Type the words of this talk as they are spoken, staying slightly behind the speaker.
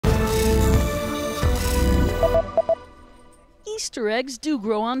Easter eggs do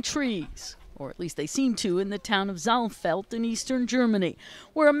grow on trees. Or at least they seem to in the town of Saalfeld in eastern Germany,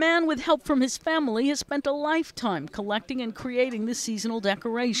 where a man with help from his family has spent a lifetime collecting and creating the seasonal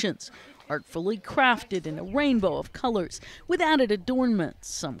decorations, artfully crafted in a rainbow of colors with added adornments,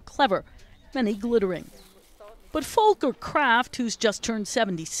 some clever, many glittering. But Volker Kraft, who's just turned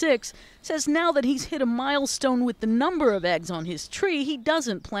 76, says now that he's hit a milestone with the number of eggs on his tree, he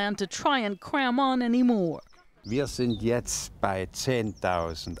doesn't plan to try and cram on anymore. Wir sind jetzt bei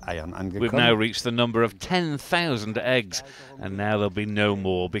 10,000 Eiern angekommen. We've now reached the number of 10,000 eggs, and now there'll be no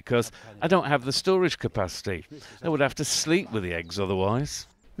more because I don't have the storage capacity. I would have to sleep with the eggs otherwise.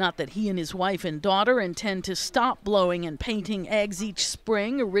 Not that he and his wife and daughter intend to stop blowing and painting eggs each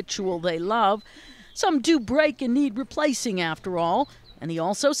spring, a ritual they love. Some do break and need replacing after all. And he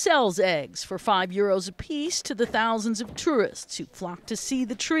also sells eggs for €5 apiece to the thousands of tourists who flock to see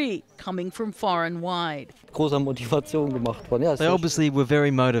the tree, coming from far and wide. They obviously were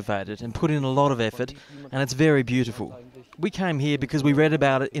very motivated and put in a lot of effort, and it's very beautiful. We came here because we read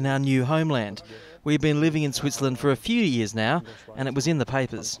about it in our new homeland. We've been living in Switzerland for a few years now, and it was in the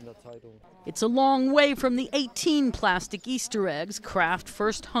papers. It's a long way from the 18 plastic Easter eggs Kraft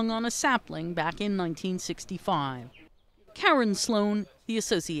first hung on a sapling back in 1965. Karen Sloan, The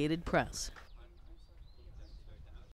Associated Press.